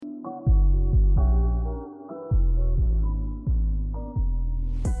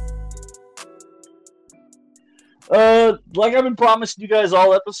Like I've been promising you guys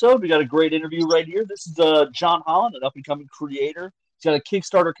all episode, we got a great interview right here. This is John Holland, an up and coming creator. He's got a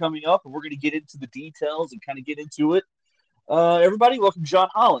Kickstarter coming up, and we're going to get into the details and kind of get into it. Everybody, welcome John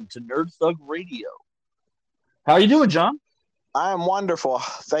Holland to Nerd Thug Radio. How are you doing, John? I am wonderful.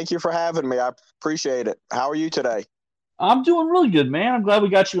 Thank you for having me. I appreciate it. How are you today? I'm doing really good, man. I'm glad we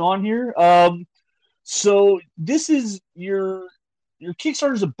got you on here. So this is your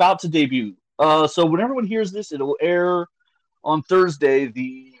Kickstarter is about to debut. So when everyone hears this, it'll air on Thursday,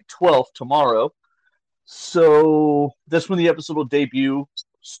 the 12th, tomorrow. So that's when the episode will debut.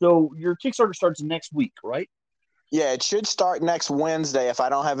 So your Kickstarter starts next week, right? Yeah, it should start next Wednesday if I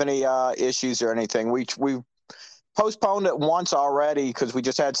don't have any issues or anything. We postponed it once already because we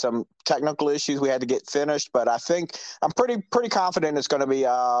just had some technical issues we had to get finished. But I think I'm pretty confident it's going to be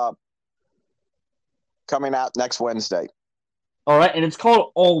coming out next Wednesday. All right, and it's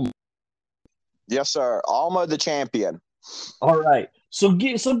called Alma. Yes, sir. Alma the Champion. All right. So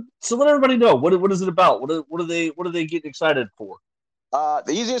let everybody know what is it about? What are they getting excited for?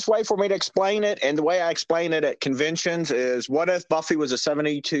 The easiest way for me to explain it, and the way I explain it at conventions, is what if Buffy was a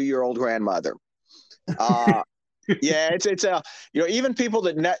 72-year-old grandmother? Yeah, it's a even people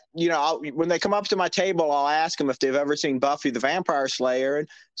that when they come up to my table, I'll ask them if they've ever seen Buffy the Vampire Slayer,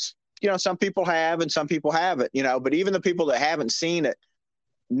 and some people have and some people haven't. But even the people that haven't seen it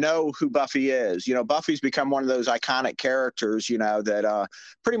know who Buffy is. Buffy's become one of those iconic characters. That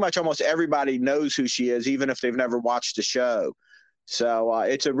pretty much almost everybody knows who she is, even if they've never watched the show. So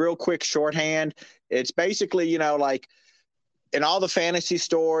it's a real quick shorthand. It's basically, like in all the fantasy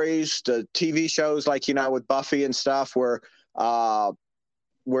stories, the TV shows, like, with Buffy and stuff, where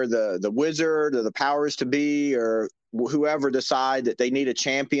the wizard or the powers to be or whoever decide that they need a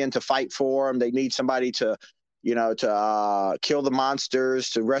champion to fight for them, they need somebody to kill the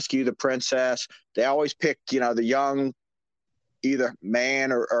monsters, to rescue the princess. They always pick, the young, either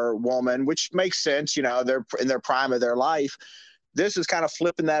man or woman, which makes sense. They're in their prime of their life. This is kind of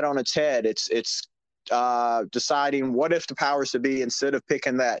flipping that on its head. It's deciding what if the powers to be, instead of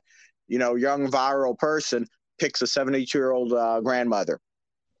picking that, young viral person, picks a 72-year-old grandmother.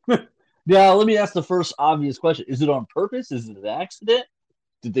 Yeah, let me ask the first obvious question. Is it on purpose? Is it an accident?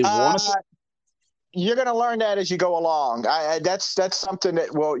 Did they want to? You're going to learn that as you go along. That's something that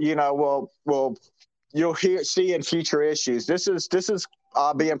you'll see in future issues. This is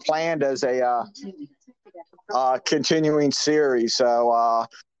being planned as a continuing series. So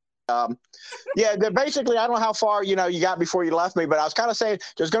basically, I don't know how far you got before you left me, but I was kind of saying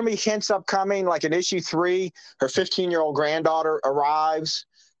there's going to be hints upcoming. Like in issue 3, her 15-year-old granddaughter arrives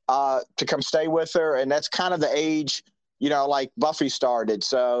to come stay with her, and that's kind of the age like Buffy started.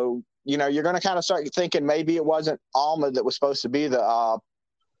 So you're going to kind of start thinking maybe it wasn't Alma that was supposed to be the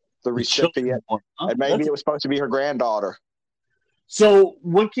recipient, and maybe it was supposed to be her granddaughter. So,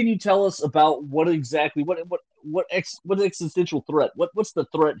 what can you tell us about what existential threat? What's the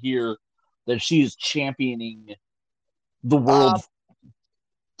threat here that she is championing the world?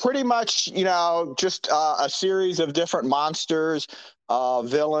 Pretty much, just a series of different monsters,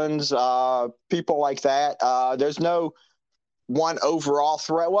 villains, people like that. There's no one overall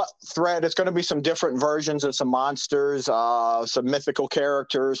threat. What threat? It's going to be some different versions of some monsters, some mythical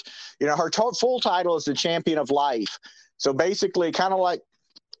characters. Her full title is the Champion of Life. So basically, kind of like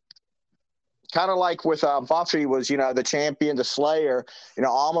with Buffy was, the champion, the Slayer.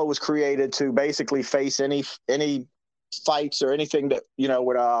 Alma was created to basically face any fights or anything that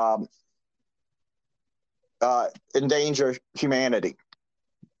would endanger humanity.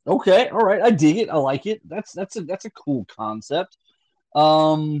 Okay, all right, I dig it. I like it. That's a cool concept. That's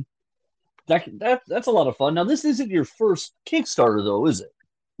a lot of fun. Now, this isn't your first Kickstarter, though, is it?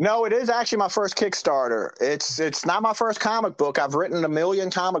 No, it is actually my first Kickstarter. It's not my first comic book. I've written a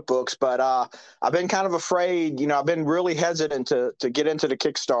million comic books, but I've been kind of afraid. I've been really hesitant to get into the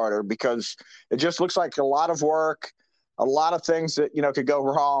Kickstarter because it just looks like a lot of work, a lot of things that could go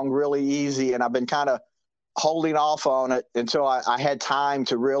wrong really easy, and I've been kind of holding off on it until I had time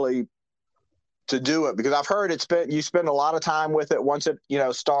to really to do it, because I've heard you spend a lot of time with it once it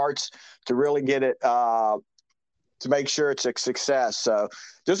starts to really get it to make sure it's a success. So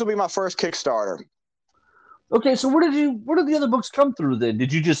this will be my first Kickstarter. Okay, so where did the other books come through then?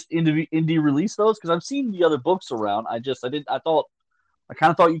 Did you just indie release those? Because I've seen the other books around. I kind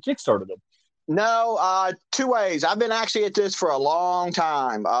of thought you Kickstarted them. No, two ways. I've been actually at this for a long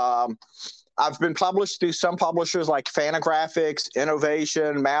time. I've been published through some publishers like Fantagraphics,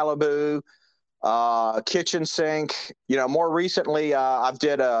 Innovation, Malibu, Kitchen Sink. More recently, I've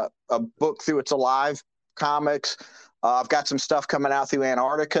did a book through It's Alive Comics. I've got some stuff coming out through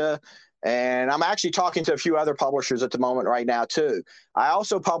Antarctica, And I'm actually talking to a few other publishers at the moment right now too. I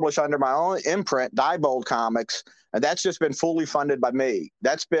also publish under my own imprint, Diebold Comics, and that's just been fully funded by me.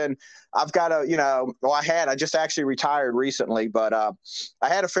 I've got I just actually retired recently, but I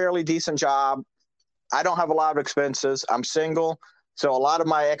had a fairly decent job. I don't have a lot of expenses. I'm single, so a lot of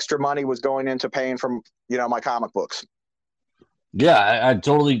my extra money was going into paying for my comic books. Yeah, I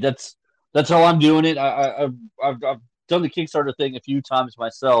totally. That's how I'm doing it. I've done the Kickstarter thing a few times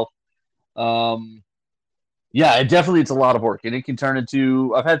myself. Yeah, it's a lot of work, and it can turn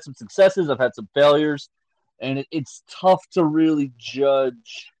into. I've had some successes, I've had some failures, and it's tough to really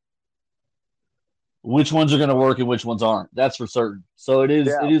judge which ones are going to work and which ones aren't. That's for certain. So it is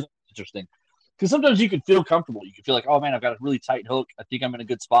interesting because sometimes you can feel comfortable. You can feel like, oh man, I've got a really tight hook. I think I'm in a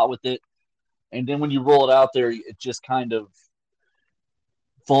good spot with it, and then when you roll it out there, it just kind of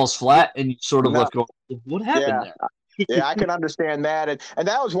falls flat, and you sort of left going, what happened there? Yeah, I can understand that. And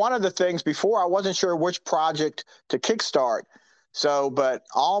that was one of the things before. I wasn't sure which project to kickstart. So, but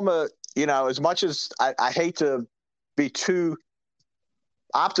Alma, as much as I hate to be too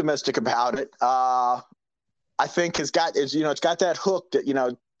optimistic about it, I think it's got that hook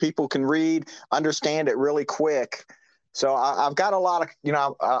that, people can read, understand it really quick. So I've got a lot of,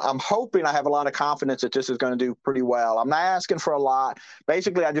 I'm hoping I have a lot of confidence that this is going to do pretty well. I'm not asking for a lot.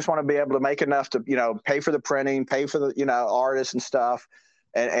 Basically, I just want to be able to make enough to, pay for the printing, pay for the, artists and stuff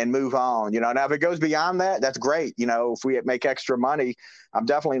and move on. Now if it goes beyond that, that's great. If we make extra money, I'm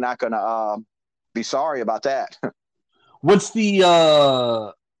definitely not going to be sorry about that. What's the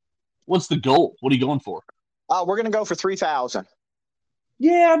goal? What are you going for? We're going to go for 3,000.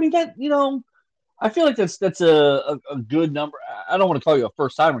 Yeah, I mean that, I feel like that's a good number. I don't want to call you a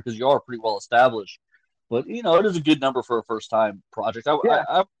first timer because you are pretty well established, but it is a good number for a first time project.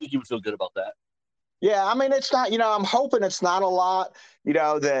 I think you would feel good about that. Yeah, I mean it's not. I'm hoping it's not a lot.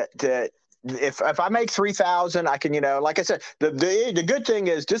 That if I make 3,000, I can. Like I said, the good thing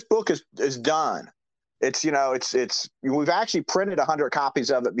is this book is done. It's we've actually printed 100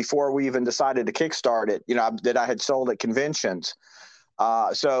 copies of it before we even decided to kickstart it. That I had sold at conventions.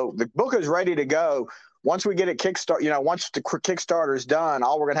 So the book is ready to go. Once we get it kickstart, once the Kickstarter is done,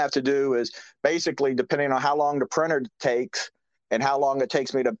 all we're going to have to do is basically, depending on how long the printer takes and how long it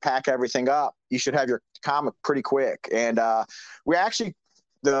takes me to pack everything up, you should have your comic pretty quick. And we actually,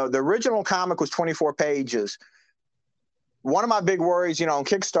 the original comic was 24 pages. One of my big worries, on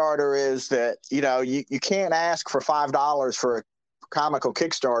Kickstarter is that, you can't ask for $5 for a comic on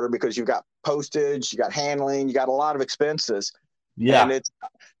Kickstarter because you've got postage, you got handling, you got a lot of expenses. Yeah.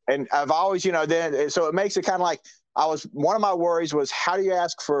 And I've always, so it makes it kind of like one of my worries was how do you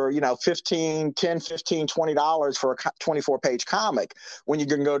ask for, $15, $10, $15, $20 for a 24-page comic when you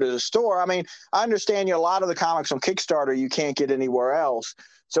can go to the store? I mean, I understand a lot of the comics on Kickstarter you can't get anywhere else.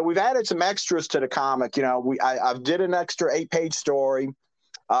 So we've added some extras to the comic. I've did an extra 8-page story.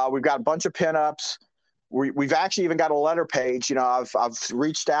 We've got a bunch of pinups. We've actually even got a letter page. I've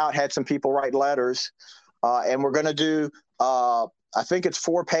reached out, had some people write letters, and we're going to do I think it's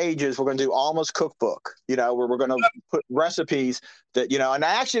 4 pages. We're going to do Alma's cookbook, where we're going to put recipes that, and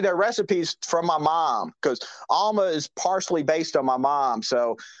actually they're recipes from my mom because Alma is partially based on my mom.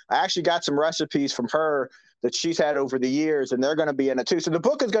 So I actually got some recipes from her that she's had over the years, and they're going to be in it too. So the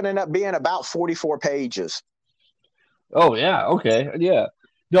book is going to end up being about 44 pages. Oh, yeah. Okay. Yeah.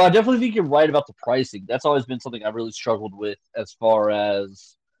 No, I definitely think you're right about the pricing. That's always been something I've really struggled with as far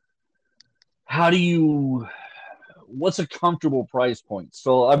as what's a comfortable price point?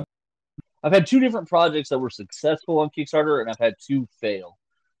 So I've had 2 different projects that were successful on Kickstarter, and I've had 2 fail.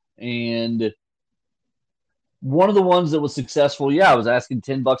 And one of the ones that was successful, I was asking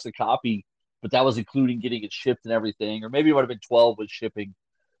 $10 a copy, but that was including getting it shipped and everything, or maybe it would have been 12 with shipping.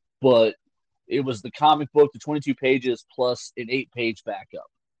 But it was the comic book, the 22 pages plus an 8-page backup,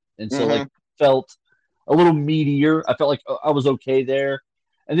 and so felt a little meatier. I felt like I was okay there.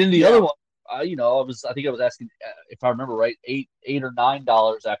 And then the other one, I think I was asking, if I remember right, $8 or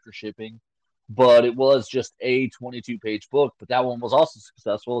 $9 after shipping, but it was just a 22-page book. But that one was also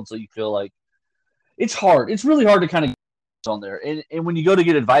successful, and so you feel like it's hard. It's really hard to kind of get on there. And when you go to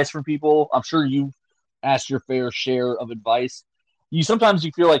get advice from people, I'm sure you've asked your fair share of advice. Sometimes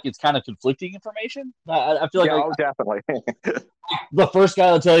you feel like it's kind of conflicting information. I feel like definitely. The first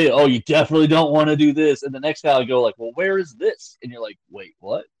guy will tell you, "Oh, you definitely don't want to do this," and the next guy will go like, "Well, where is this?" And you're like, "Wait,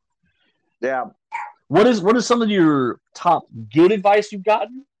 what?" Yeah. What is some of your top good advice you've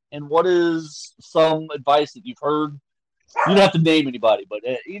gotten, and what is some advice that you've heard? You don't have to name anybody, but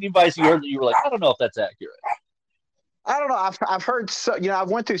any advice you heard that you were like, I don't know if that's accurate. I don't know. I've heard so, I've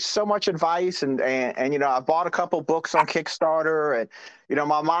went through so much advice, and I've bought a couple books on Kickstarter, and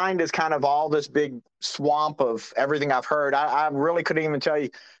my mind is kind of all this big swamp of everything I've heard. I really couldn't even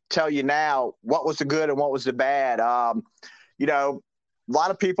tell you now what was the good and what was the bad. A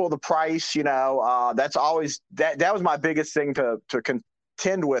lot of people, the price, that's always that was my biggest thing to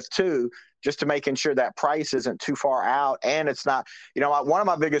contend with too, just to making sure that price isn't too far out, and it's not. One of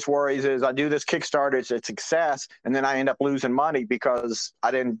my biggest worries is I do this Kickstarter, it's a success, and then I end up losing money because I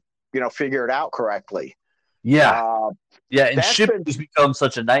didn't figure it out correctly. Yeah, Uh, yeah, and that's shipping been has become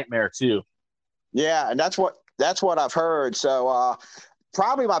such a nightmare too. Yeah, and that's what I've heard. So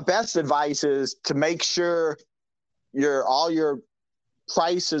probably my best advice is to make sure all your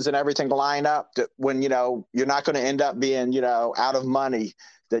prices and everything line up, that when you're not going to end up being out of money,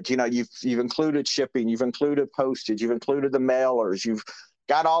 that you've included shipping, you've included postage, you've included the mailers, you've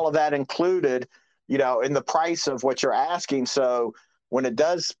got all of that included in the price of what you're asking. So when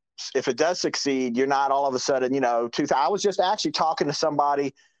if it does succeed, you're not all of a sudden I was just actually talking to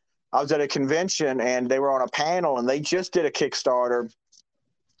somebody. I was at a convention and they were on a panel, and they just did a Kickstarter,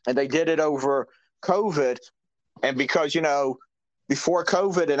 and they did it over COVID. And because before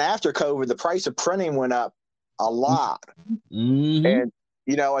COVID and after COVID, the price of printing went up a lot. Mm-hmm.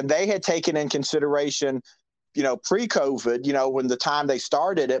 And they had taken in consideration, pre-COVID, when the time they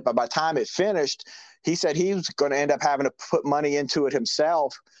started it, but by the time it finished, he said he was going to end up having to put money into it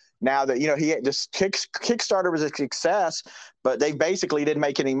himself. Now that, this Kickstarter was a success, but they basically didn't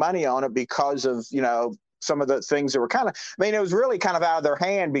make any money on it because of, some of the things that were it was really kind of out of their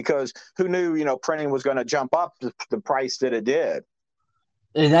hand, because who knew, printing was going to jump up the price that it did.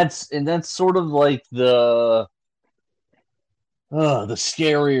 And that's sort of like the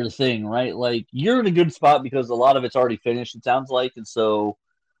scarier thing, right? Like, you're in a good spot because a lot of it's already finished, it sounds like, and so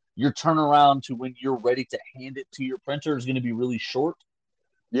your turnaround to when you're ready to hand it to your printer is going to be really short.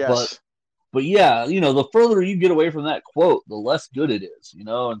 But Yes. but yeah, the further you get away from that quote, the less good it is,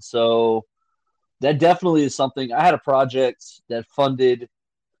 and so that definitely is something. I had a project that funded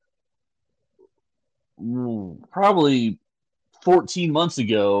probably 14 months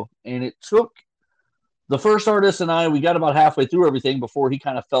ago, and it took the first artist and we got about halfway through everything before he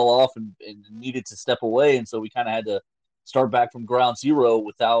kind of fell off and needed to step away, and so we kind of had to start back from ground zero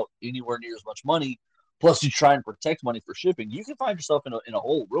without anywhere near as much money. Plus, you try and protect money for shipping, you can find yourself in a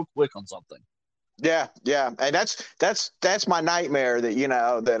hole real quick on something. Yeah, yeah, and that's my nightmare,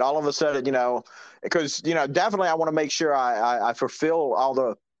 that all of a sudden, because definitely I want to make sure I fulfill all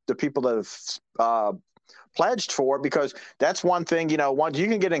the people that have pledged for it, because that's one thing. Once you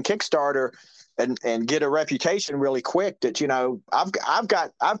can get in Kickstarter and get a reputation really quick, that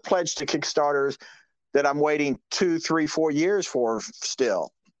I've pledged to Kickstarters that I'm waiting 2, 3, 4 years for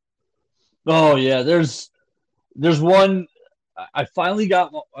still. Oh yeah, there's one. I finally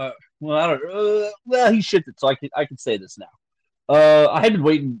got. Well, I don't. Well, he shipped it, so I can say this now. I had been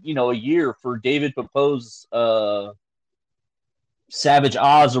waiting, a year for David Popo's Savage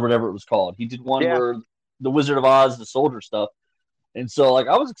Oz, or whatever it was called. He did one Yeah. where the Wizard of Oz, the soldier stuff, and so like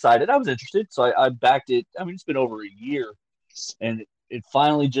I was excited, I was interested, so I backed it. I mean, it's been over a year, and it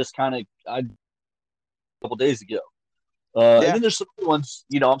finally just kind of a couple days ago. And Yeah. then there's some other ones,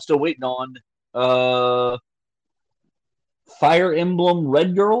 I'm still waiting on. Fire Emblem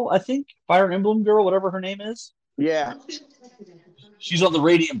Red Girl, I think. Fire Emblem Girl, whatever her name is. Yeah. She's on the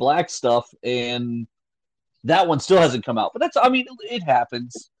Radiant Black stuff, and that one still hasn't come out. But it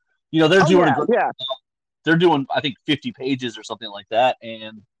happens. They're doing a great. Yeah. They're doing, I think, 50 pages or something like that,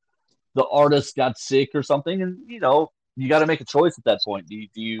 and the artist got sick or something, and you got to make a choice at that point. Do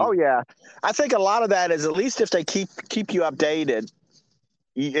you? Oh yeah, I think a lot of that is, at least if they keep you updated,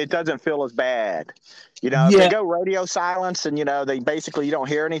 it doesn't feel as bad. If they go radio silence and they basically, you don't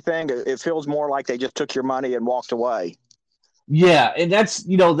hear anything, it feels more like they just took your money and walked away. Yeah, and that's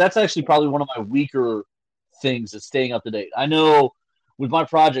actually probably one of my weaker things, is staying up to date. I know with my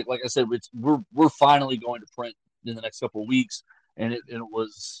project, like I said, we're finally going to print in the next couple of weeks, and it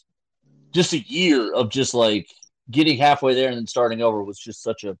was just a year of just like getting halfway there and then starting over was just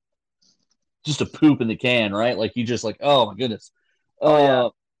just a poop in the can, right? Like, you just like, oh my goodness.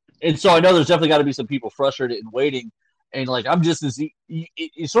 And so I know there's definitely got to be some people frustrated and waiting, and like I'm just as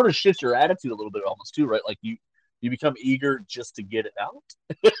it sort of shifts your attitude a little bit almost too, right? Like you become eager just to get it out.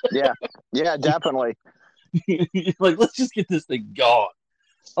 Yeah, definitely. Like, let's just get this thing gone.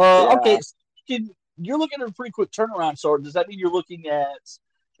 Okay, so you're looking at a pretty quick turnaround. So does that mean you're looking at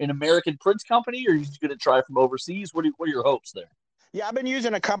an American print company, or are you going to try from overseas? What are your hopes there? Yeah, I've been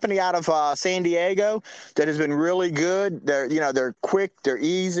using a company out of San Diego that has been really good. They're quick, they're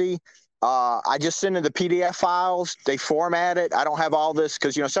easy. I just send in the PDF files. They format it. I don't have all this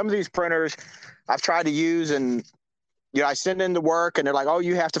because, some of these printers I've tried to use, and, I send in the work and they're like, oh,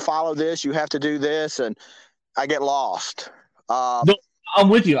 you have to follow this. You have to do this. And I get lost. No, I'm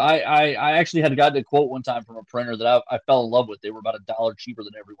with you. I actually had gotten a quote one time from a printer that I fell in love with. They were about $1 cheaper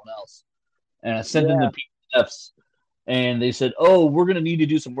than everyone else. And I sent in Yeah. the PDFs, and they said, oh, we're going to need to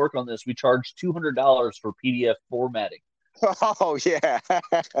do some work on this. We charge $200 for PDF formatting. Oh, yeah.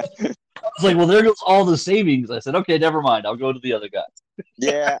 I was like, well, there goes all the savings. I said, okay, never mind. I'll go to the other guy.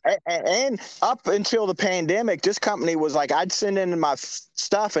 Yeah. And up until the pandemic, this company was like, I'd send in my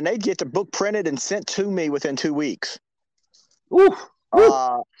stuff and they'd get the book printed and sent to me within 2 weeks. Ooh,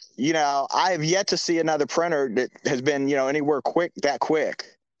 I have yet to see another printer that has been, anywhere that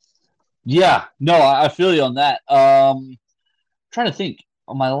quick. yeah, no, I feel you on that. Trying to think.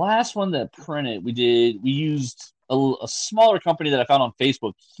 On my last one that printed, we used a smaller company that I found on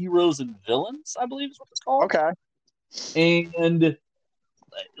Facebook, Heroes and Villains, I believe is what it's called. Okay. And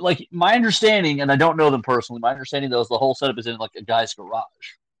like my understanding, and I don't know them personally, my understanding though is the whole setup is in like a guy's garage,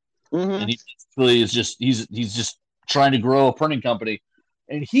 and he basically is just he's just trying to grow a printing company,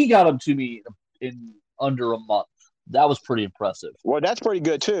 and he got them to me in under a month. That was pretty impressive. Well, that's pretty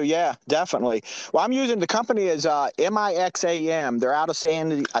good too. Yeah, definitely. Well, I'm using the company is MIXAM. They're out of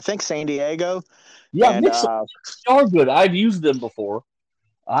San Diego. Yeah, and, Mixam are good. I've used them before.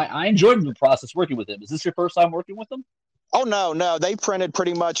 I enjoyed the process working with them. Is this your first time working with them? Oh no, they printed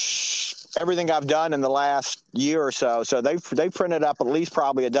pretty much everything I've done in the last year or so. So they printed up at least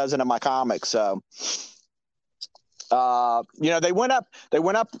probably a dozen of my comics. So, they went up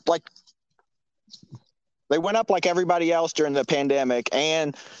like everybody else during the pandemic,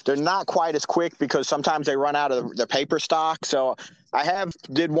 and they're not quite as quick because sometimes they run out of the paper stock. So I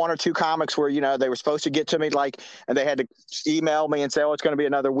did 1 or 2 comics where, they were supposed to get to me and they had to email me and say, oh, it's going to be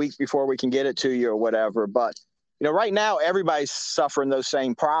another week before we can get it to you or whatever. But, right now everybody's suffering those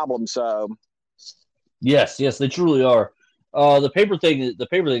same problems. So yes, they truly are. The paper thing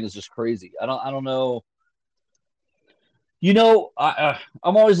is just crazy. I don't know.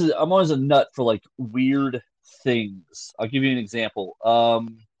 I'm always a nut for like weird things. I'll give you an example.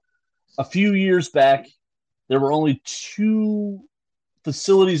 A few years back, there were only 2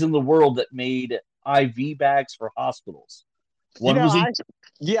 facilities in the world that made IV bags for hospitals. I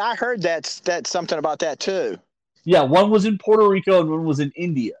heard that's something about that too. Yeah, one was in Puerto Rico and one was in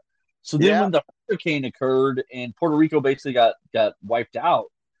India. So then Yeah. when the hurricane occurred and Puerto Rico basically got wiped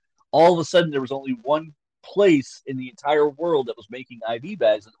out, all of a sudden there was only one place in the entire world that was making IV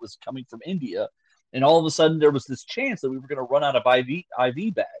bags, and it was coming from India. And all of a sudden there was this chance that we were going to run out of IV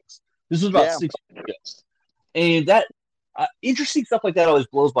bags. This was about 6 years ago. And that interesting stuff like that always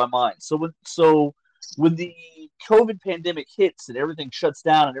blows my mind. So when the COVID pandemic hits and everything shuts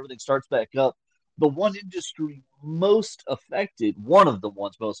down and everything starts back up, the one industry most affected, one of the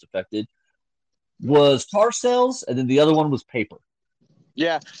ones most affected, was car sales, and then the other one was paper.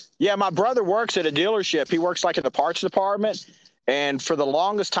 Yeah. My brother works at a dealership. He works like in the parts department. And for the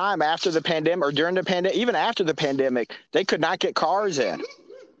longest time after the pandemic, or during the pandemic, even after the pandemic, they could not get cars in.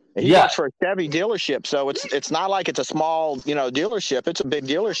 He works for a Chevy dealership, so it's not like it's a small, dealership. It's a big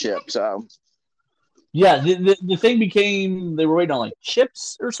dealership. So yeah, the thing became they were waiting on like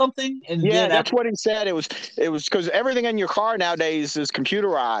chips or something, and yeah, that's what he said. It was because everything in your car nowadays is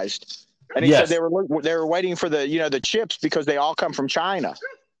computerized, and he said they were waiting for the chips because they all come from China.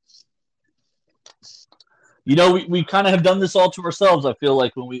 We kind of have done this all to ourselves. I feel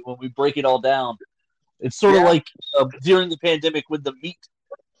like when we break it all down, it's sort of like during the pandemic with the meat,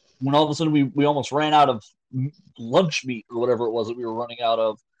 when all of a sudden we almost ran out of lunch meat or whatever it was that we were running out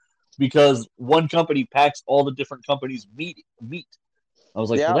of because one company packs all the different companies' meat. I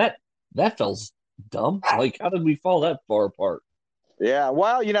was like, well, that feels dumb. Like, how did we fall that far apart? Yeah,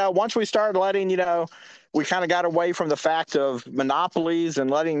 well, once we started letting, we kind of got away from the fact of monopolies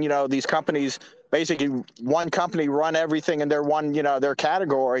and letting, these companies, basically one company run everything in their their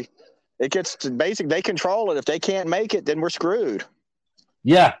category. It gets to they control it. If they can't make it, then we're screwed.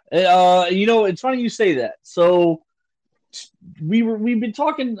 Yeah. It's funny you say that. So we've been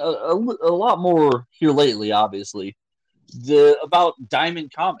talking a lot more here lately, obviously, about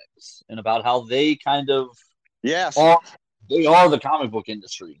Diamond Comics and about how they kind of they are the comic book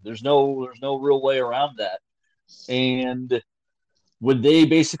industry. There's no real way around that. And when they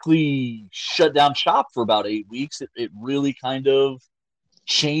basically shut down shop for about 8 weeks, it really kind of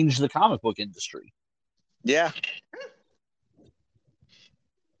changed the comic book industry. Yeah.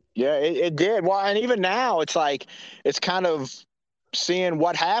 Yeah, it did. Well, and even now it's like it's kind of seeing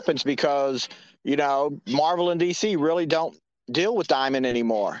what happens because, Marvel and DC really don't deal with Diamond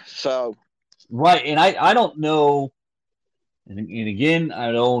anymore. So Right, and I don't know, and again,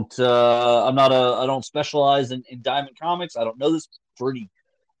 I don't I don't specialize in Diamond Comics. I don't know this for any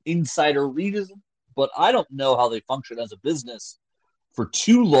insider reason, but I don't know how they function as a business for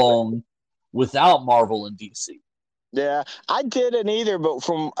too long without Marvel and DC. Yeah, I didn't either, but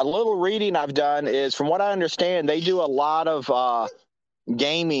from a little reading I've done is from what I understand, they do a lot of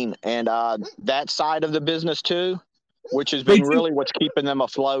gaming and that side of the business too, which has They been do, really what's keeping them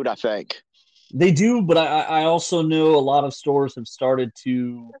afloat, I think. they do, but I also know a lot of stores have started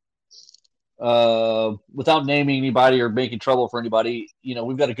to without naming anybody or making trouble for anybody,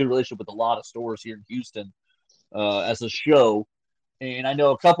 we've got a good relationship with a lot of stores here in Houston as a show. And I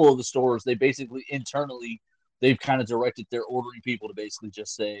know a couple of the stores, they basically internally, they've kind of directed their ordering people to basically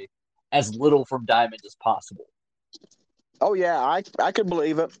just say as little from Diamond as possible. Oh yeah, I could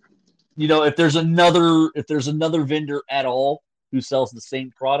believe it. If there's another vendor at all who sells the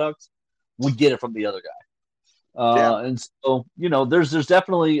same product, we get it from the other guy. Yeah, And so, there's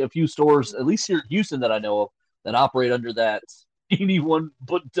definitely a few stores, at least here in Houston, that I know of, that operate under that anyone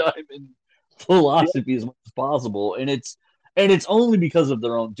but Diamond yeah, philosophy as much as possible. And it's only because of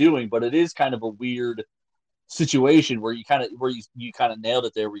their own doing, but it is kind of a weird situation where you kind of nailed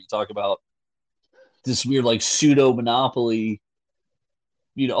it there, where you talk about this weird like pseudo monopoly,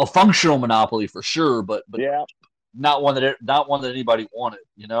 a functional monopoly for sure, but yeah. not one that anybody wanted.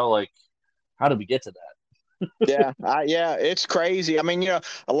 Like how did we get to that? Yeah, it's crazy. I mean, a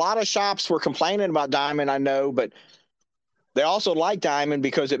lot of shops were complaining about Diamond, I know, but they also like Diamond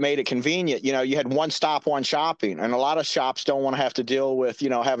because it made it convenient. You had one stop, one shopping, and a lot of shops don't want to have to deal with,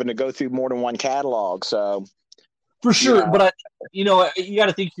 having to go through more than one catalog. So, For you sure, but know, you got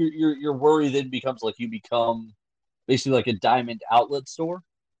to think your worry then becomes like you become basically like a Diamond outlet store.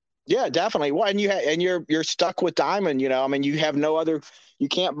 yeah, definitely. Well, and you're stuck with Diamond. I mean, you have no other. You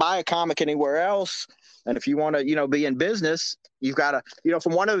can't buy a comic anywhere else. And if you want to, be in business, you've got to,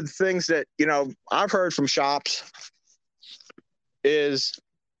 from one of the things that I've heard from shops is,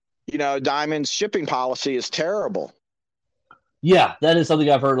 Diamond's shipping policy is terrible. Yeah, that is something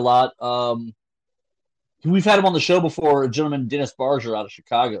I've heard a lot. We've had him on the show before. A gentleman, Dennis Barger, out of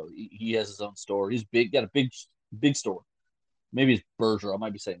Chicago. He has his own store. He's big, got a big store. Maybe it's Berger. I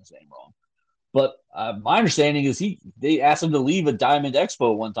might be saying his name wrong. But my understanding is they asked him to leave a Diamond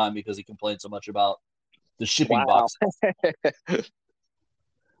Expo one time because he complained so much about the shipping Wow.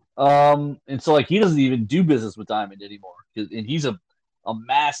 boxes. And so like he doesn't even do business with Diamond anymore, and he's a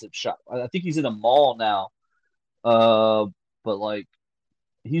massive shop. I think he's in a mall now. Uh, but like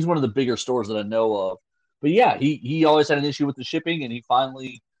he's one of the bigger stores that I know of. But yeah, he always had an issue with the shipping, and he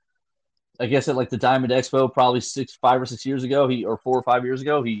finally, I guess at like the Diamond Expo, probably 5 or 6 years ago, or 4 or 5 years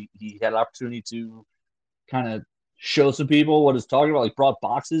ago, he had an opportunity to kind of show some people what he's talking about, like brought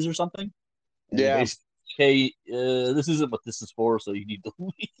boxes or something, and he Yeah. basically, hey, this isn't what this is for, so you need to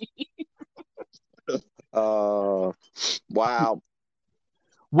leave. Wow.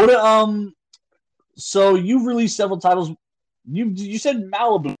 What So you've released several titles. You said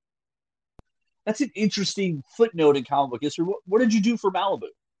Malibu. That's an interesting footnote in comic book history. What did you do for Malibu?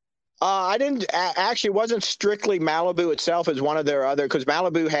 I didn't actually. It wasn't strictly Malibu itself as one of their other, because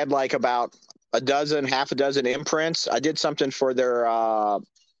Malibu had like about half a dozen imprints. I did something for their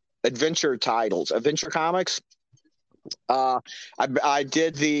adventure titles, adventure comics. I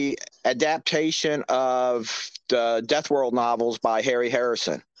did the adaptation of the Death World novels by Harry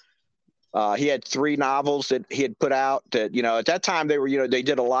Harrison. He had 3 novels that he had put out that, at that time they were, they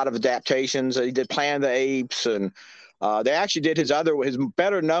did a lot of adaptations. He did Planet of the Apes, and they actually did his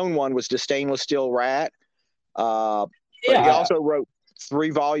better known one was The Stainless Steel Rat. But he Yeah, also wrote 3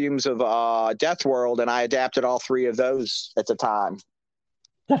 volumes of Death World, and I adapted all 3 of those at the time.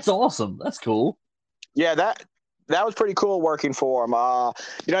 that's awesome. That's cool. Yeah, that was pretty cool working for him.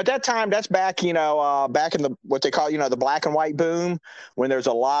 At that time, that's back, back in the what they call, the black and white boom, when there's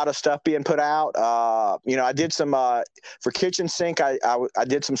a lot of stuff being put out. I did some for Kitchen Sink. I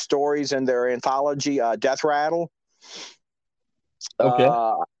did some stories in their anthology, Death Rattle. Okay.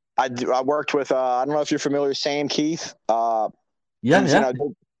 I worked with I don't know if you're familiar with Sam Keith. Yeah, He's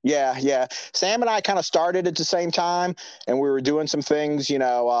yeah. yeah. Sam and I kind of started at the same time, and we were doing some things,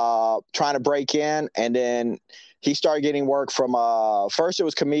 trying to break in, and then he started getting work from first it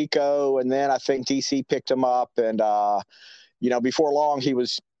was Kamiko, and then I think DC picked him up, and before long he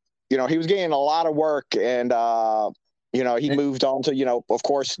was getting a lot of work, and he moved on to of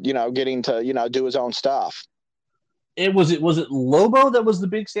course getting to do his own stuff. Was it Lobo that was the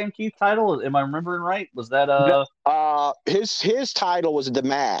big Sam Keith title? Am I remembering right? Was that His title was the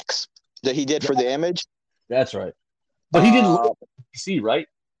Max that he did for the Image. That's right. But he did Uh, Lobo DC, right?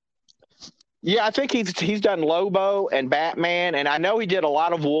 Yeah, I think he's done Lobo and Batman, and I know he did a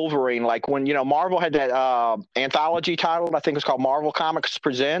lot of Wolverine. Like when Marvel had that anthology title, I think it's called Marvel Comics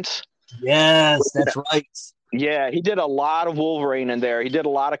Presents. Yes, that's right. Yeah, he did a lot of Wolverine in there. He did a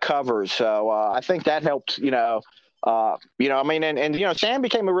lot of covers, so I think that helped. I mean, and Sam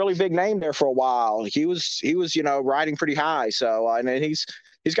became a really big name there for a while. He was riding pretty high. So and then he's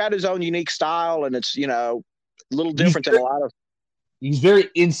got his own unique style, and it's a little He's different than a lot of. he's very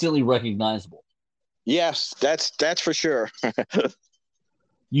instantly recognizable. Yes, that's for sure.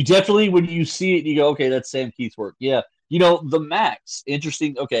 You definitely, when you see it, you go, okay, that's Sam Keith's work. Yeah. The Max,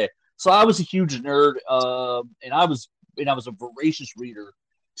 interesting. Okay. So I was a huge nerd, and I was a voracious reader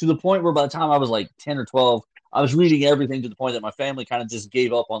to the point where by the time I was like 10 or 12, I was reading everything to the point that my family kind of just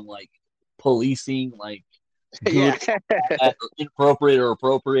gave up on like policing, like Yeah. good, bad, or inappropriate or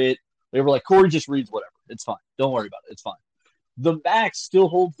appropriate. They were like, Corey just reads whatever. It's fine. Don't worry about it. It's fine. The Max still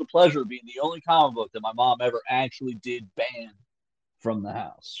holds the pleasure of being the only comic book that my mom ever actually did ban from the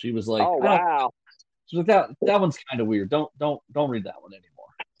house. She was like, Oh I don't. wow. She's like, that one's kind of weird. Don't read that one anymore.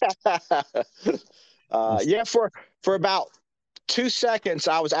 Yeah, for about 2 seconds,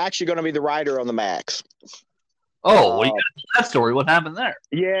 I was actually going to be the writer on the Max. Oh, well, you got that story. What happened there?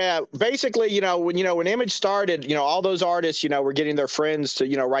 Yeah, basically, when Image started, all those artists, were getting their friends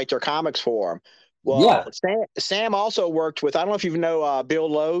to, write their comics for them. Well, Yeah. Sam also worked with, I don't know if you know Bill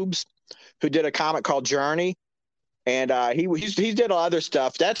Loebs, who did a comic called Journey. And he did other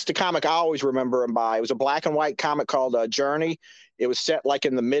stuff. That's the comic I always remember him by. It was a black and white comic called Journey. It was set like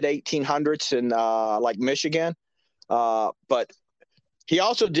in the mid 1800s in like Michigan. But he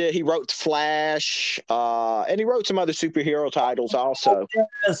wrote Flash, and he wrote some other superhero titles also.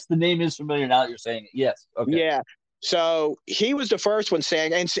 Yes, the name is familiar now that you're saying it. Yes. Okay. Yeah. So he was the first one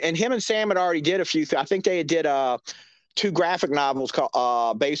saying, and him and Sam had already did a few. I think they did two graphic novels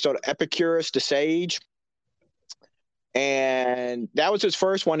called based on Epicurus the Sage. And that was his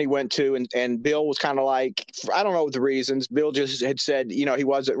first one he went to, and Bill was kind of like, I don't know the reasons. Bill just had said, he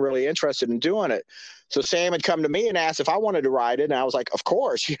wasn't really interested in doing it. So Sam had come to me and asked if I wanted to write it, and I was like, of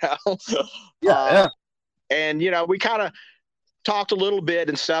course, Yeah. And we kind of talked a little bit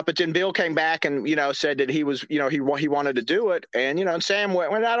and stuff, but then Bill came back and said that he was he wanted to do it, and Sam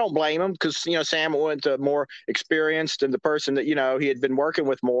went. Well, I don't blame him because Sam went more experienced and the person that he had been working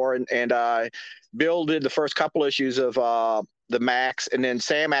with more, and Bill did the first couple issues of the Max, and then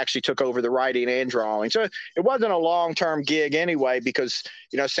Sam actually took over the writing and drawing. So it wasn't a long-term gig anyway because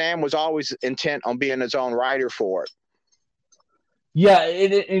Sam was always intent on being his own writer for it. Yeah,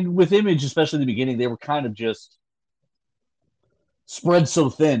 and with Image, especially in the beginning, they were kind of just spread so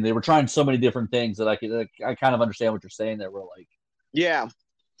thin. They were trying so many different things that I kind of understand what you're saying there. We're like, yeah,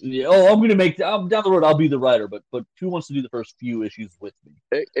 oh, I'm down the road. I'll be the writer, but who wants to do the first few issues with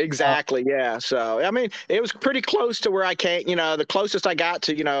me? Exactly. Yeah. So, I mean, it was pretty close to where I can't, the closest I got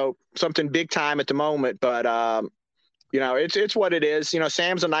to, something big time at the moment, but, it's what it is.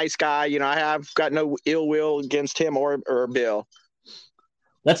 Sam's a nice guy. I have got no ill will against him or Bill.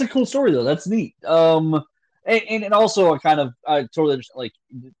 That's a cool story though. That's neat. And also I totally understand. Like,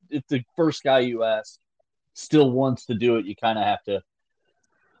 if the first guy you ask still wants to do it, you kind of have to.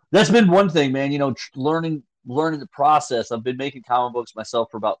 That's been one thing, man. Learning the process. I've been making comic books myself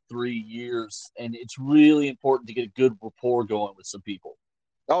for about 3 years, and it's really important to get a good rapport going with some people.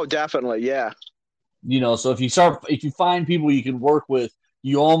 Oh, definitely, yeah. So if you find people you can work with,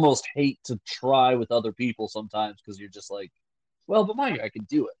 you almost hate to try with other people sometimes because you're just like, well, but my guy can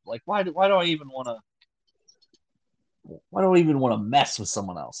do it. Like, why do I even want to? Why do I even want to mess with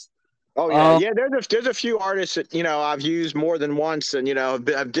someone else? Oh yeah, yeah. There's a few artists that I've used more than once, and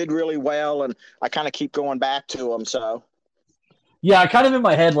I did really well, and I kind of keep going back to them. So yeah, kind of in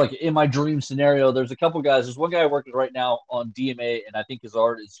my head, like in my dream scenario, there's a couple guys. There's one guy working right now on DMA, and I think his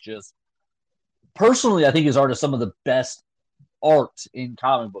art is just personally, I think his art is some of the best art in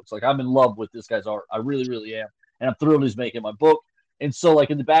comic books. Like, I'm in love with this guy's art. I really, really am, and I'm thrilled he's making my book. And so, like,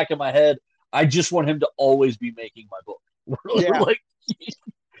 in the back of my head, I just want him to always be making my book. yeah.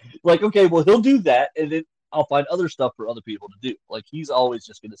 Like, okay, well, he'll do that, and then I'll find other stuff for other people to do. Like, he's always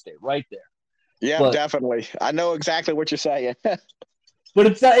just going to stay right there. Yeah, definitely. I know exactly what you're saying. But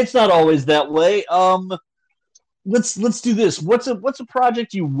it's not always that way. Let's do this. What's a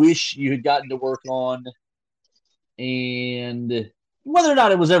project you wish you had gotten to work on, and whether or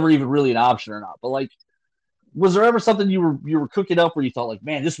not it was ever even really an option or not. But like, was there ever something you were cooking up where you thought like,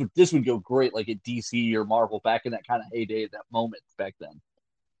 man, this would go great like at DC or Marvel back in that kind of heyday, that moment back then?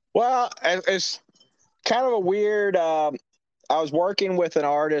 Well, it's kind of a weird. I was working with an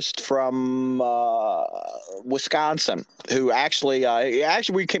artist from Wisconsin who actually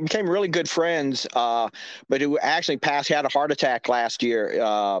became really good friends, but who actually passed. He had a heart attack last year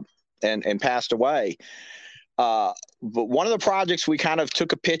and passed away. But one of the projects we kind of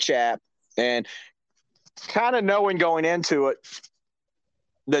took a pitch at, and kind of knowing going into it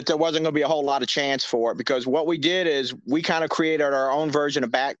that there wasn't going to be a whole lot of chance for it, because what we did is we kind of created our own version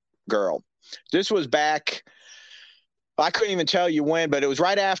of Batgirl. This was back, I couldn't even tell you when, but it was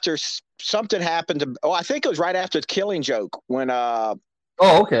right after something happened to. Oh, I think it was right after Killing Joke when. Oh,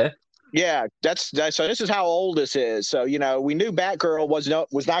 okay. Yeah, that's so. This is how old this is. So we knew Batgirl was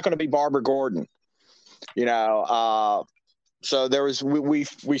not going to be Barbara Gordon. So there was we've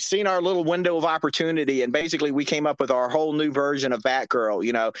seen our little window of opportunity, and basically we came up with our whole new version of Batgirl.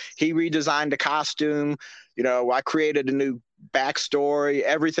 He redesigned the costume. I created a new backstory,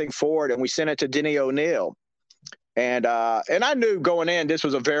 everything for it, and we sent it to Denny O'Neil. And I knew going in this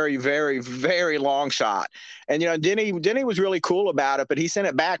was a very, very, very long shot. And Denny was really cool about it, but he sent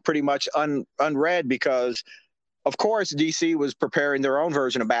it back pretty much unread because, of course, DC was preparing their own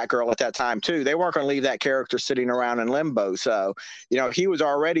version of Batgirl at that time too. They weren't going to leave that character sitting around in limbo. So he was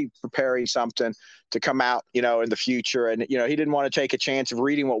already preparing something to come out in the future, and he didn't want to take a chance of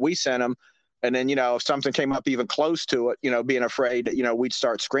reading what we sent him, and then if something came up even close to it, being afraid that we'd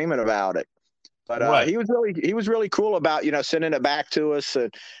start screaming about it. But Right. he was really cool about sending it back to us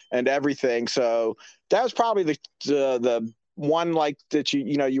and everything. So that was probably the one like that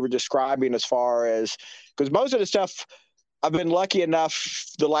you were describing, as far as, because most of the stuff I've been lucky enough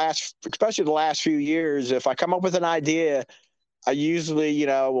especially the last few years, if I come up with an idea, I usually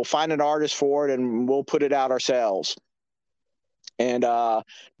will find an artist for it and we'll put it out ourselves. And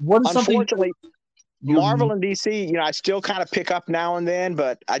what is unfortunately, Marvel and DC, I still kind of pick up now and then,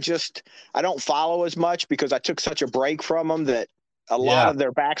 but I don't follow as much because I took such a break from them that a lot of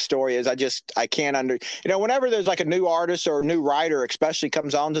their backstory is I can't whenever there's like a new artist or a new writer especially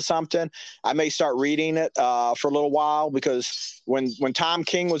comes on to something, I may start reading it for a little while, because when Tom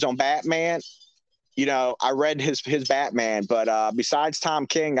King was on Batman, I read his Batman, but besides Tom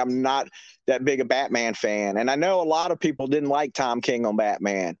King, I'm not that big a Batman fan. And I know a lot of people didn't like Tom King on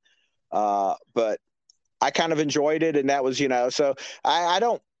Batman, but I kind of enjoyed it, and that was, so I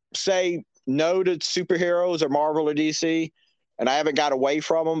don't say no to superheroes or Marvel or DC, and I haven't got away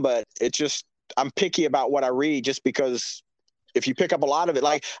from them, but it's just, I'm picky about what I read, just because if you pick up a lot of it,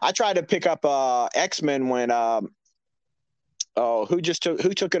 like I tried to pick up X-Men when, who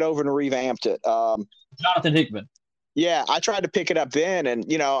took it over and revamped it? Jonathan Hickman. Yeah, I tried to pick it up then, and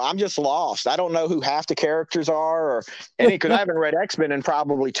I'm just lost. I don't know who half the characters are or any, because I haven't read X-Men in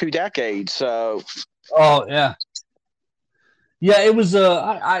probably 2 decades. So. Oh yeah, it was.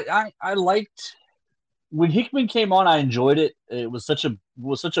 I liked when Hickman came on. I enjoyed it. It was such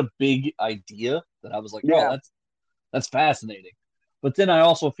a big idea that I was like, oh, that's fascinating. But then I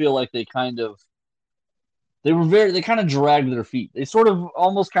also feel like they kind of dragged their feet. They sort of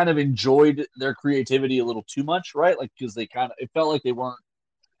almost kind of enjoyed their creativity a little too much, right? Like, because it felt like they weren't.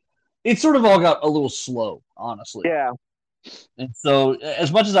 It sort of all got a little slow, honestly. Yeah. And so,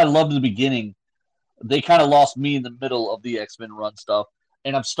 as much as I loved the beginning, they kind of lost me in the middle of the X-Men run stuff,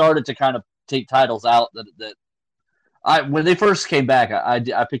 and I've started to kind of take titles out that when they first came back,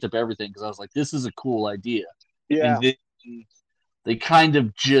 I picked up everything because I was like, this is a cool idea. Yeah. And then they kind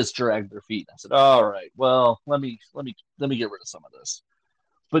of just dragged their feet. And I said, all right, well, let me get rid of some of this.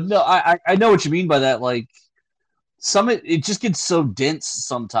 But no, I know what you mean by that. Like, it just gets so dense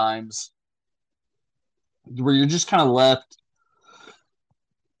sometimes where you're just kind of left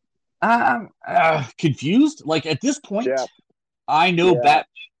confused. Like, at this point, I know Batman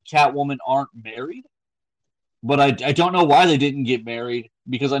and Catwoman aren't married, but I don't know why they didn't get married,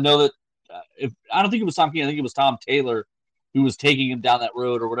 because I know that I don't think it was Tom King. I think it was Tom Taylor who was taking him down that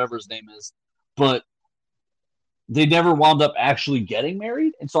road, or whatever his name is. But they never wound up actually getting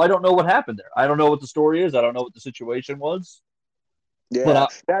married, and so I don't know what happened there. I don't know what the story is. I don't know what the situation was. Yeah.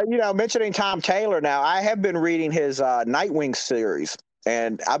 But now, mentioning Tom Taylor, now I have been reading his Nightwing series,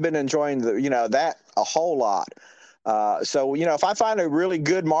 and I've been enjoying that a whole lot. So if I find a really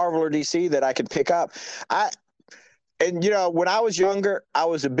good Marvel or DC that I can pick up, when I was younger, I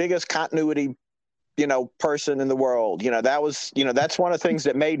was the biggest continuity person in the world. That was that's one of the things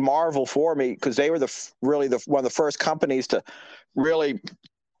that made Marvel for me, because they were one of the first companies to really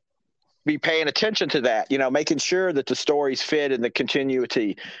be paying attention to that, making sure that the stories fit and the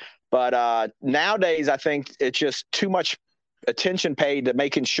continuity. But nowadays, I think it's just too much attention paid to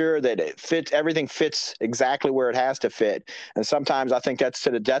making sure that everything fits exactly where it has to fit. And sometimes I think that's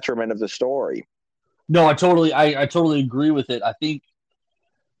to the detriment of the story. No, I totally agree with it. I think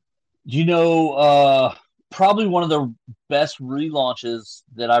you know probably one of the best relaunches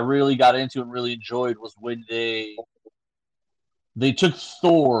that I really got into and really enjoyed was when they took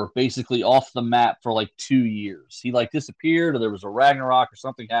Thor basically off the map for like 2 years. He like disappeared, or there was a Ragnarok, or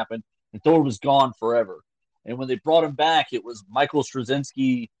something happened, and Thor was gone forever. And when they brought him back, it was Michael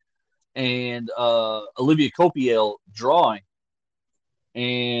Straczynski and Olivia Copiel drawing,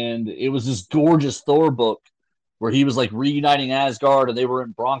 and it was this gorgeous Thor book where he was like reuniting Asgard, and they were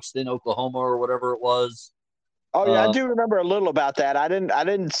in Bronxton, Oklahoma, or whatever it was. Oh yeah, I Uh, do remember a little about that. I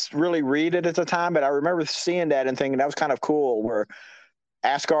didn't really read it at the time, but I remember seeing that and thinking that was kind of cool. Where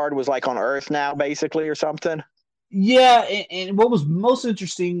Asgard was like on Earth now, basically, or something. yeah, and what was most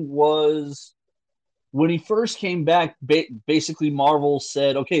interesting was when he first came back. Basically, Marvel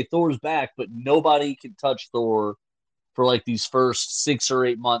said, "Okay, Thor's back, but nobody can touch Thor for like these first 6 or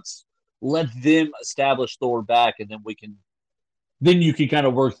 8 months. Let them establish Thor back, and then you can kind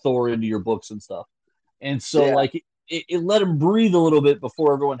of work Thor into your books and stuff." And so Yeah, like it let him breathe a little bit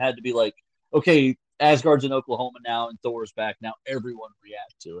before everyone had to be like, okay, Asgard's in Oklahoma now and Thor's back now. Everyone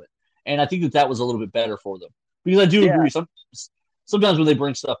react to it, and I think that was a little bit better for them because I do yeah. agree. Sometimes when they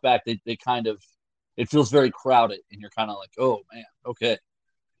bring stuff back, they kind of it feels very crowded, and you're kind of like, oh man, okay.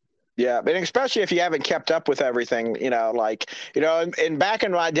 Yeah, but especially if you haven't kept up with everything, and back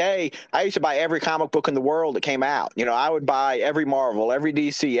in my day, I used to buy every comic book in the world that came out. I would buy every Marvel, every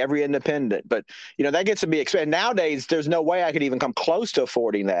DC, every independent, but that gets to be expensive. Nowadays, there's no way I could even come close to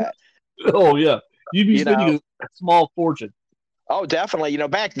affording that. Oh yeah, you'd be You spending know, a small fortune. oh, definitely.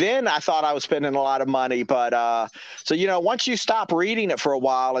 Back then I thought I was spending a lot of money, but so once you stop reading it for a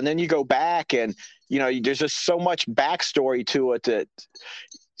while and then you go back and there's just so much backstory to it that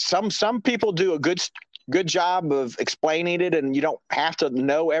some people do a good job of explaining it, and you don't have to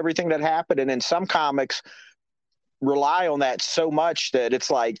know everything that happened. And then some comics rely on that so much that it's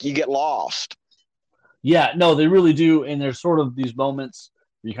like you get lost. Yeah, no, they really do, and there's sort of these moments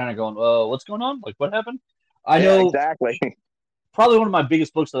where you're kind of going, what's going on? Like, what happened? I Yeah, know exactly. probably one of my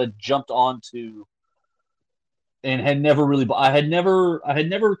biggest books that I jumped onto and had never really I had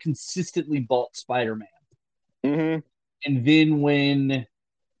never consistently bought Spider-Man. Hmm. And then when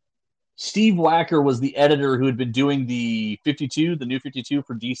Steve Wacker was the editor who had been doing the new 52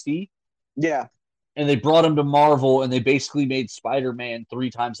 for DC, Yeah. and they brought him to Marvel and they basically made Spider-Man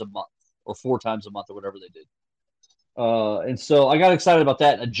 3 times a month or 4 times a month or whatever they did. And so I got excited about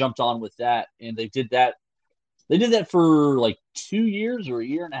that and I jumped on with that, and they did that. They did that for like 2 years or a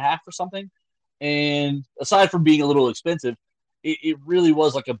year and a half or something. And aside from being a little expensive, it really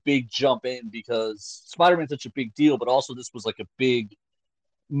was like a big jump in because Spider-Man's such a big deal, but also this was like a big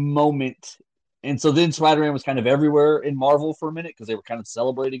moment. And so then Spider-Man was kind of everywhere in Marvel for a minute because they were kind of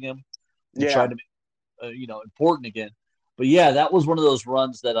celebrating him and Yeah. trying to make important again. But yeah, that was one of those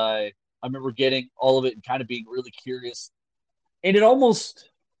runs that I remember getting all of it and kind of being really curious. And it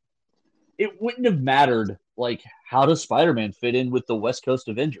wouldn't have mattered like how does Spider-Man fit in with the West Coast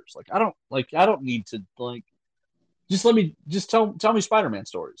Avengers? I don't need to like just let me just tell me Spider-Man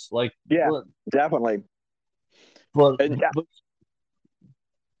stories. Like Yeah, definitely. Yeah. but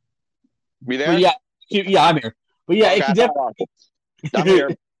You but there? yeah, yeah, I'm here. But yeah, Okay, I'm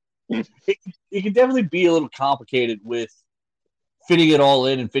here. it, it can definitely be a little complicated with fitting it all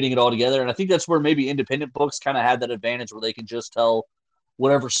in and fitting it all together. And I think that's where maybe independent books kind of had that advantage where they can just tell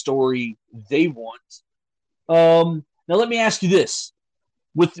whatever story they want. Now let me ask you this: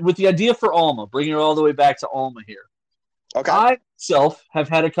 with the idea for Alma, bringing it all the way back to Alma here. Okay. I myself have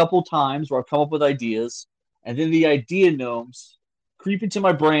had a couple times where I've come up with ideas, and then the idea gnomes creep into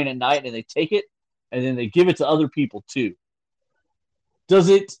my brain at night, and they take it, and then they give it to other people too. Does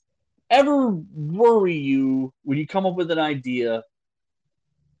it ever worry you when you come up with an idea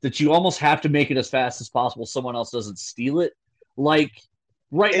that you almost have to make it as fast as possible so someone else doesn't steal it? Like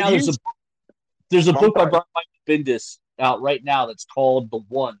right It now, used. there's a I'm book by sorry. Brian Bendis out right now that's called The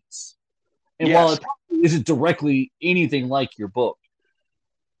Ones. And while Yes. it probably isn't directly anything like your book,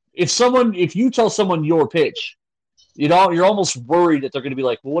 if you tell someone your pitch, you're almost worried that they're going to be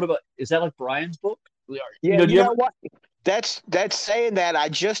like, well, what about is that like Brian's book? Yeah. Do You you ever? know what? That's saying that. I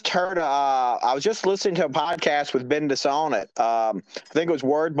just heard. I was just listening to a podcast with Bendis on it. I think it was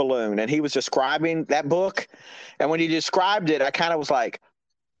Word Balloon, and he was describing that book. And when he described it, I kind of was like,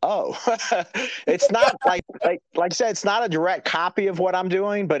 "Oh, it's not like I said, it's not a direct copy of what I'm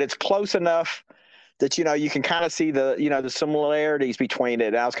doing, but it's close enough that you can kind of see the similarities between it."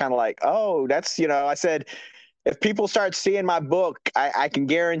 And I was kind of like, "Oh, that's." I said, if people start seeing my book, I can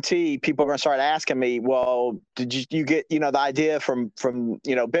guarantee people are going to start asking me, well, did you get, the idea from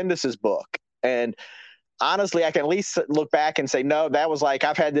Bendis's book? And honestly, I can at least look back and say, no, that was like,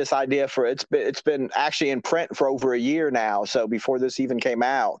 I've had this idea for, it's been actually in print for over a year now. So before this even came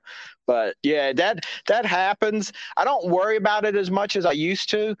out. But yeah, that happens. I don't worry about it as much as I used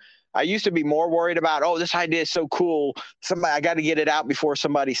to. I used to be more worried about, oh, this idea is so cool. I got to get it out before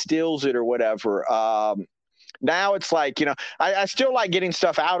somebody steals it or whatever. Now it's like, I still like getting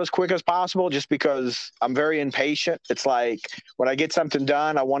stuff out as quick as possible just because I'm very impatient. It's like when I get something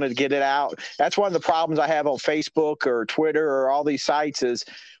done, I want to get it out. That's one of the problems I have on Facebook or Twitter or all these sites is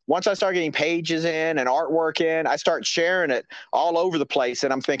once I start getting pages in and artwork in, I start sharing it all over the place.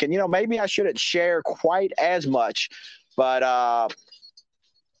 And I'm thinking, maybe I shouldn't share quite as much, but I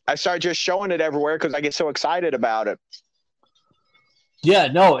start just showing it everywhere because I get so excited about it. Yeah,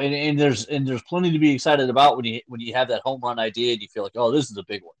 no, and there's plenty to be excited about when you have that home run idea and you feel like, oh, this is a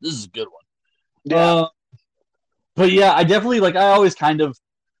big one, this is a good one. Yeah. But yeah, I definitely I always kind of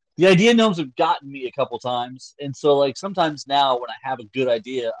the idea gnomes have gotten me a couple times, and so like sometimes now when I have a good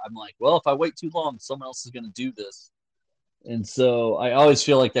idea, I'm like, well, if I wait too long, someone else is going to do this, and so I always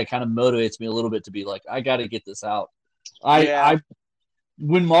feel like that kind of motivates me a little bit to be like, I got to get this out. I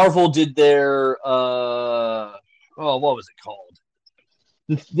when Marvel did their what was it called?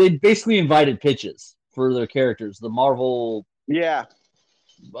 They basically invited pitches for their characters. The Marvel,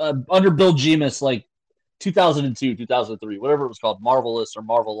 under Bill Jemas, like 2002, 2003, whatever it was called, Marvelous or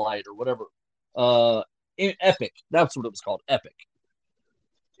Marvel Light or whatever. Epic, that's what it was called, Epic.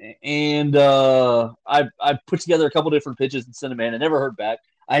 And I put together a couple different pitches and sent them in. I never heard back.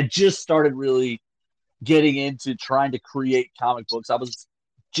 I just started really getting into trying to create comic books. I was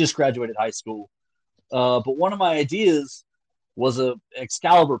just graduated high school, but one of my ideas was a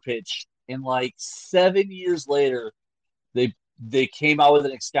Excalibur pitch, and like 7 years later, they came out with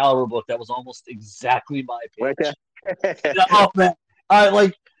an Excalibur book that was almost exactly my pitch. Oh man,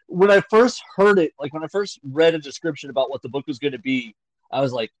 when I first heard it, like when I first read a description about what the book was going to be, I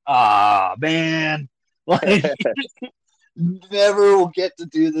was like, man, like never will get to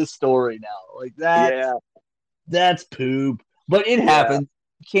do this story now. Like that, that's poop. But it happens.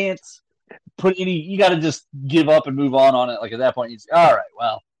 You can't put any. You got to just give up and move on it. Like at that point, you say, all right,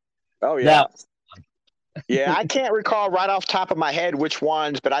 well. Oh yeah. Yeah, I can't recall right off the top of my head which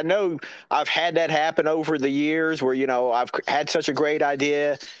ones, but I know I've had that happen over the years where, I've had such a great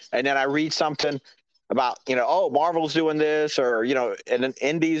idea and then I read something about, oh, Marvel's doing this or, and then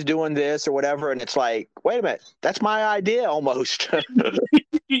Indie's doing this or whatever. And it's like, wait a minute, that's my idea almost.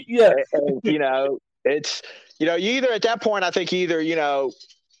 Yeah. And, it's, you either at that point, I think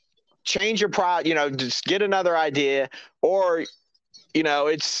change your just get another idea or,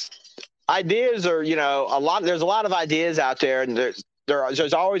 it's, ideas are, there's a lot of ideas out there and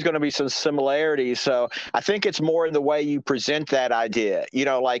there's always going to be some similarities. So I think it's more in the way you present that idea,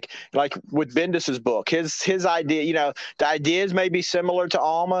 like with Bendis's book, his idea, the ideas may be similar to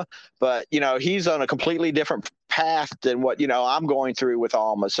Alma, but, he's on a completely different path than what, I'm going through with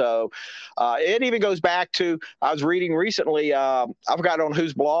Alma. So it even goes back to, I was reading recently, I forgot on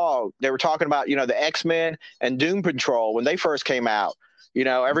whose blog, they were talking about, the X-Men and Doom Patrol when they first came out.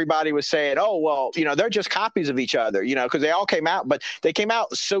 Everybody was saying, oh, well, they're just copies of each other, because they all came out, but they came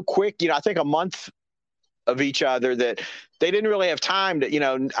out so quick, I think a month of each other that they didn't really have time to,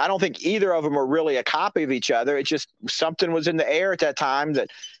 I don't think either of them are really a copy of each other. It's just something was in the air at that time that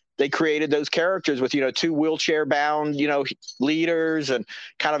they created those characters with, two wheelchair bound, leaders and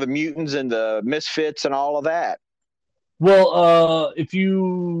kind of the mutants and the misfits and all of that. Well,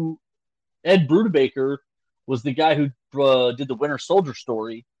 Ed Brubaker was the guy who did the Winter Soldier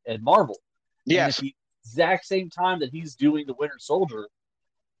story at Marvel. Yes. And at the exact same time that he's doing the Winter Soldier,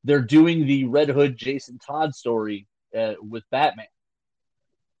 they're doing the Red Hood Jason Todd story with Batman.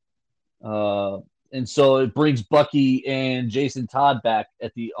 And so it brings Bucky and Jason Todd back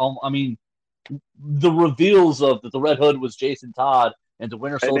at the. The reveals of that the Red Hood was Jason Todd and the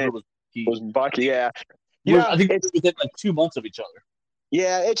Winter Soldier was Bucky. Yeah. I think it's within like 2 months of each other.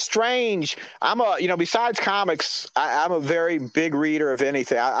 Yeah, it's strange. Besides comics, I'm a very big reader of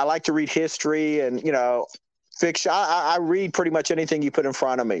anything. I like to read history and, fiction. I read pretty much anything you put in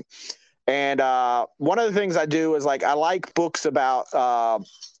front of me. And one of the things I do is I like books about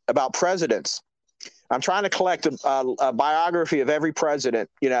presidents. I'm trying to collect a biography of every president,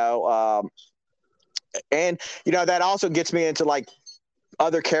 and, that also gets me into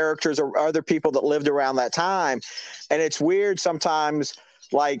other characters or other people that lived around that time. And it's weird sometimes,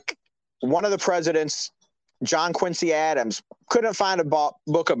 one of the presidents, John Quincy Adams, couldn't find a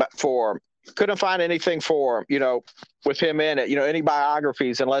book for him, couldn't find anything for him, with him in it, any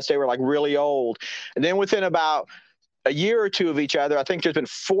biographies unless they were really old. And then within about a year or two of each other, I think there's been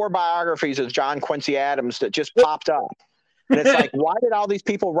 4 biographies of John Quincy Adams that just popped up. And it's like, why did all these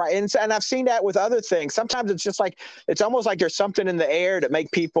people write? And I've seen that with other things. Sometimes it's just like, it's almost like there's something in the air that make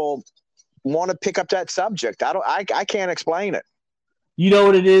people want to pick up that subject. I can't explain it. You know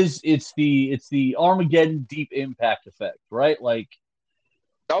what it is? It's the Armageddon Deep Impact effect, right? Like,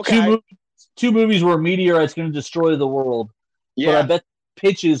 okay, two movies where a meteorite's going to destroy the world. Yeah. But I bet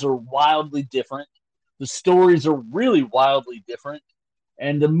pitches are wildly different. The stories are really wildly different,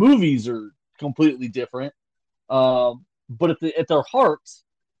 and the movies are completely different. But at their hearts,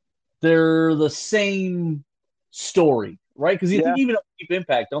 they're the same story, right? Because you think even at Deep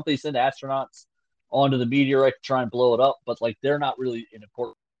Impact, don't they send astronauts onto the meteorite to try and blow it up? But like, they're not really an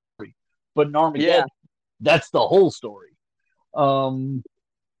important story. But in Armageddon, that's the whole story. So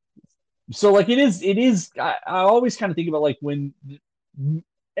like, it is. I always kind of think about like when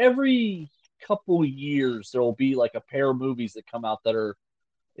every couple years there will be like a pair of movies that come out that are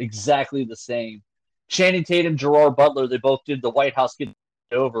exactly the same. Channing Tatum, Gerard Butler, they both did The White House Get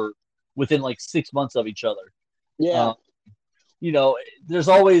Over within like 6 months of each other. Yeah. You know, there's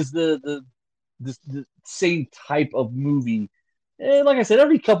always the same type of movie. And like I said,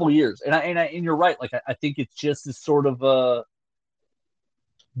 every couple of years. And you're right. Like, I think it's just this sort of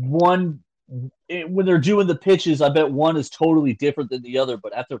when they're doing the pitches, I bet one is totally different than the other,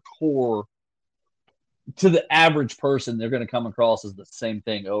 but at their core, to the average person, they're going to come across as the same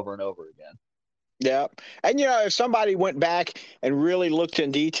thing over and over again. Yeah. And, you know, if somebody went back and really looked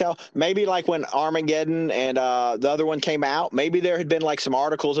in detail, maybe like when Armageddon and the other one came out, maybe there had been like some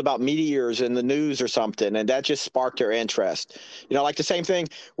articles about meteors in the news or something, and that just sparked their interest. You know, like the same thing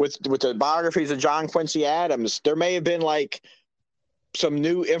with the biographies of John Quincy Adams. There may have been like some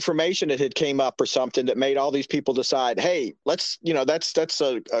new information that had came up or something that made all these people decide, hey, let's, you know, that's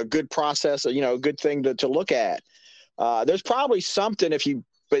a good process, you know, a good thing to look at. There's probably something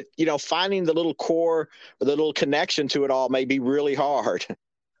but, you know, finding the little core or the little connection to it all may be really hard.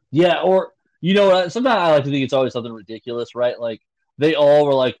 Yeah, or, you know, sometimes I like to think it's always something ridiculous, right? Like, they all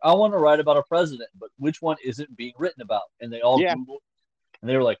were like, I want to write about a president, but which one isn't being written about? And they all Googled, and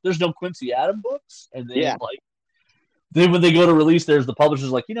they were like, there's no Quincy Adams books? And then, then when they go to release, there's the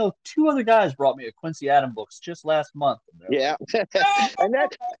publisher's like, you know, 2 other guys brought me a Quincy Adams books just last month. Yeah. and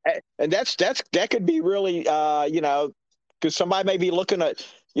that could be really, you know, because somebody may be looking at,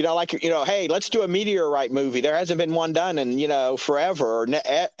 you know, like, you know, hey, let's do a meteorite movie. There hasn't been one done in, you know, forever or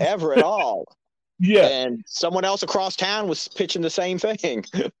ever at all. Yeah. And someone else across town was pitching the same thing.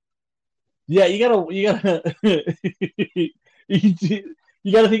 Yeah, you gotta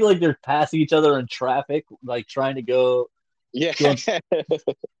you gotta think like they're passing each other in traffic, like trying to go. Yeah.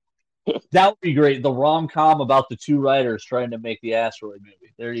 That would be great. The rom-com about the 2 writers trying to make the asteroid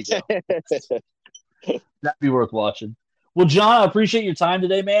movie. There you go. That'd be worth watching. Well, John, I appreciate your time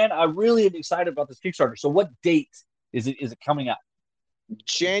today, man. I really am excited about this Kickstarter. So what date is it coming out?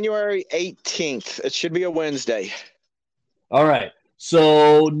 January 18th. It should be a Wednesday. All right.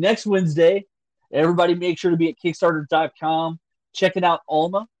 So next Wednesday, everybody make sure to be at Kickstarter.com. Checking out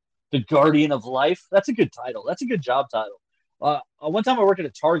Alma, the Guardian of Life. That's a good title. That's a good job title. One time I worked at a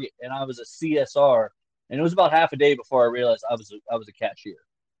Target, and I was a CSR, and it was about half a day before I realized I was a cashier.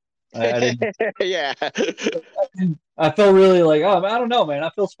 Yeah. I felt really like, oh, I don't know, man. I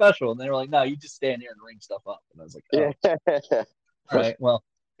feel special. And they were like, no, you just stand here and ring stuff up. And I was like, oh. All right, well,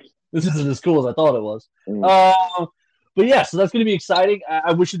 this isn't as cool as I thought it was. But yeah, so that's going to be exciting.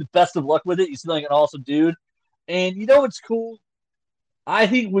 I wish you the best of luck with it. You seem like an awesome dude. And you know what's cool? I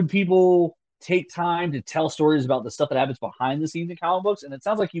think when people take time to tell stories about the stuff that happens behind the scenes in comic books, and it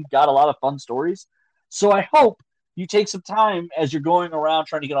sounds like you've got a lot of fun stories. So I hope you take some time as you're going around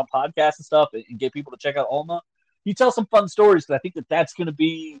trying to get on podcasts and stuff and get people to check out Alma. You tell some fun stories, because I think that's going to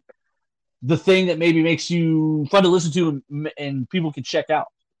be the thing that maybe makes you fun to listen to and people can check out.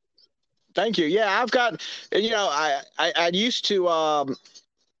 Thank you. Yeah, I've got, you know, I used to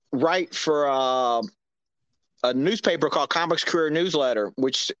write for a newspaper called Comics Career Newsletter,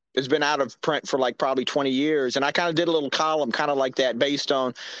 which has been out of print for like probably 20 years. And I kind of did a little column kind of like that, based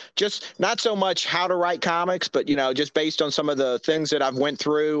on just not so much how to write comics, but, you know, just based on some of the things that I've went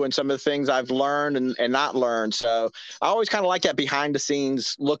through and some of the things I've learned and not learned. So I always kind of like that behind the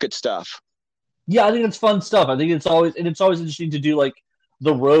scenes look at stuff. Yeah, I think it's fun stuff. I think it's always interesting to do like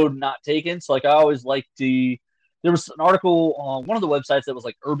the road not taken. So like, I always like there was an article on one of the websites that was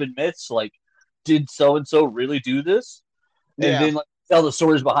like urban myths, like, did so-and-so really do this? And then like tell the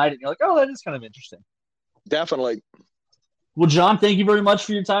stories behind it. And you're like, oh, that is kind of interesting. Definitely. Well, John, thank you very much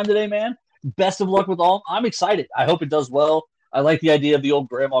for your time today, man. Best of luck with all. I'm excited. I hope it does well. I like the idea of the old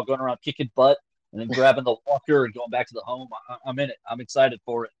grandma going around kicking butt and then grabbing the walker and going back to the home. I'm in it. I'm excited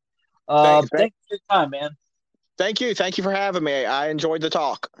for it. Thanks for your time, man. Thank you. Thank you for having me. I enjoyed the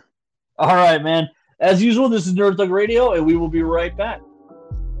talk. All right, man. As usual, this is Nerd Thug Radio, and we will be right back.